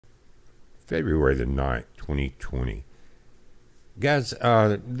February the 9th, 2020. Guys,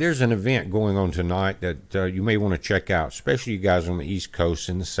 there's an event going on tonight that you may want to check out, especially you guys on the East Coast.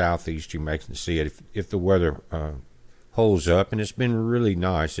 In the Southeast, you may see it if the weather holds up, and it's been really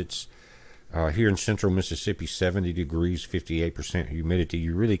nice. It's here in central Mississippi, 70 degrees, 58% humidity.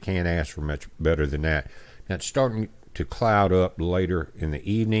 You really can't ask for much better than that. Now, it's starting to cloud up later in the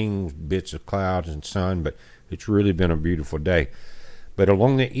evening, bits of clouds and sun, but it's really been a beautiful day. But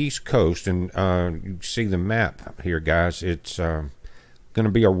along the East Coast, and you see the map here, guys, it's going to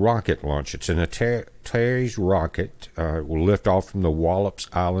be a rocket launch. It's an Antares rocket. It will lift off from the Wallops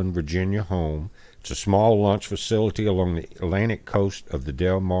Island, Virginia home. It's a small launch facility along the Atlantic coast of the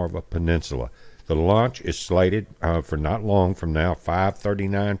Delmarva Peninsula. The launch is slated for not long from now,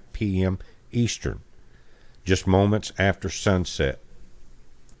 5:39 p.m. Eastern, just moments after sunset.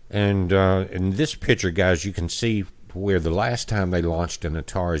 And in this picture, guys, you can see where the last time they launched an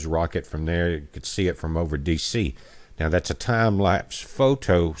Antares rocket from there, you could see it from over D.C. Now, that's a time-lapse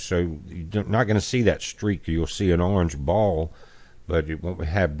photo, so you're not going to see that streak. You'll see an orange ball, but it won't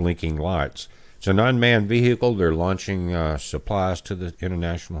have blinking lights. It's an unmanned vehicle. They're launching supplies to the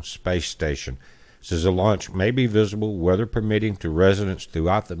International Space Station. It says the launch may be visible, weather permitting, to residents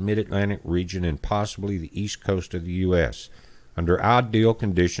throughout the Mid-Atlantic region and possibly the east coast of the U.S. Under ideal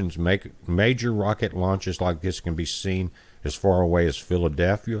conditions, major rocket launches like this can be seen as far away as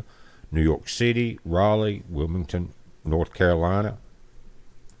Philadelphia, New York City, Raleigh, Wilmington, North Carolina.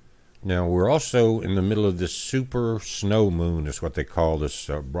 Now, we're also in the middle of this super snow moon, is what they call this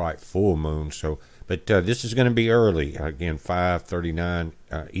bright full moon. But this is going to be early, again, 5:39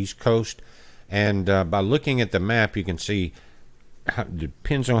 East Coast. And by looking at the map, you can see it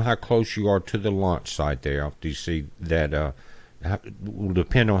depends on how close you are to the launch site there. Do you see that? It will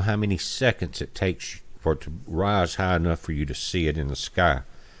depend on how many seconds it takes for it to rise high enough for you to see it in the sky.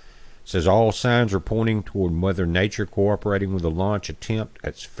 It says all signs are pointing toward Mother Nature cooperating with the launch attempt.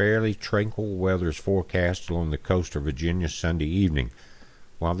 It's fairly tranquil weather is forecast along the coast of Virginia Sunday evening.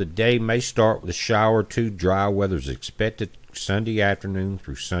 While the day may start with a shower or two, dry weather is expected Sunday afternoon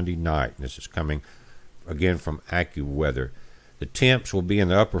through Sunday night. This is coming again from AccuWeather. The temps will be in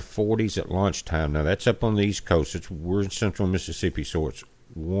the upper 40s at lunchtime. Now, that's up on the East Coast. We're in central Mississippi, so it's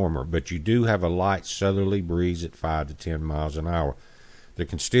warmer. But you do have a light southerly breeze at 5 to 10 miles an hour. There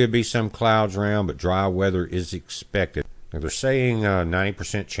can still be some clouds around, but dry weather is expected. Now, they're saying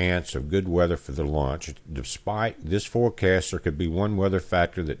 90% chance of good weather for the launch. Despite this forecast, there could be one weather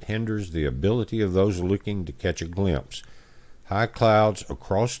factor that hinders the ability of those looking to catch a glimpse. High clouds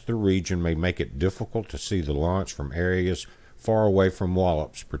across the region may make it difficult to see the launch from areas far away from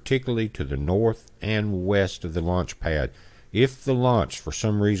Wallops, particularly to the north and west of the launch pad. If the launch, for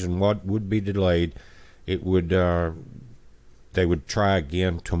some reason, would be delayed, it would they would try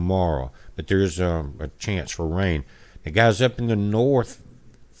again tomorrow. But there's a chance for rain. The guys up in the north,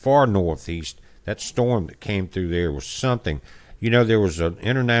 far northeast, that storm that came through there was something. You know, there was an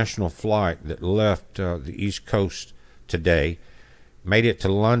international flight that left the East Coast today, made it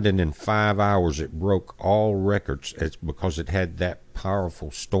to London in 5 hours. It broke all records because it had that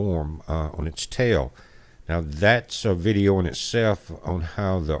powerful storm on its tail. Now, that's a video in itself on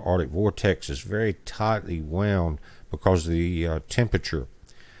how the Arctic vortex is very tightly wound because of the temperature.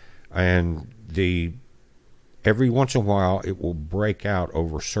 And every once in a while, it will break out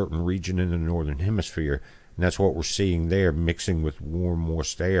over a certain region in the northern hemisphere. And that's what we're seeing there, mixing with warm,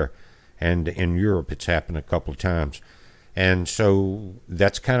 moist air. And in Europe, it's happened a couple of times. And so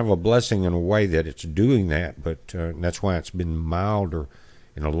that's kind of a blessing in a way that it's doing that, but that's why it's been milder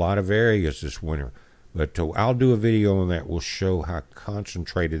in a lot of areas this winter. But I'll do a video on that. We'll show how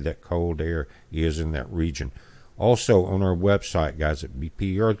concentrated that cold air is in that region. Also on our website, guys, at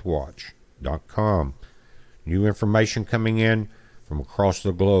BPEarthWatch.com. New information coming in from across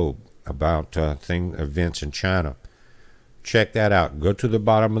the globe about events in China. Check that out. Go to the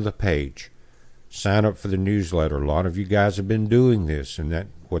bottom of the page. Sign up for the newsletter. A lot of you guys have been doing this, and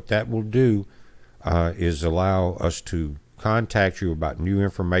what that will do is allow us to contact you about new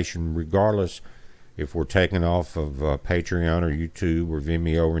information, regardless if we're taken off of Patreon or YouTube or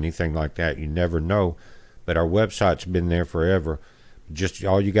Vimeo or anything like that. You never know. But our website's been there forever. Just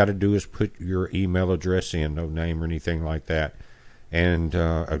all you got to do is put your email address in, no name or anything like that. And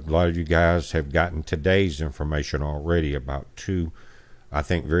a lot of you guys have gotten today's information already about two, I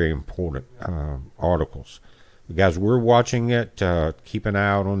think, very important articles. But guys, we're watching it. Keep an eye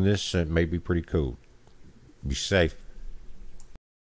out on this. It may be pretty cool. Be safe.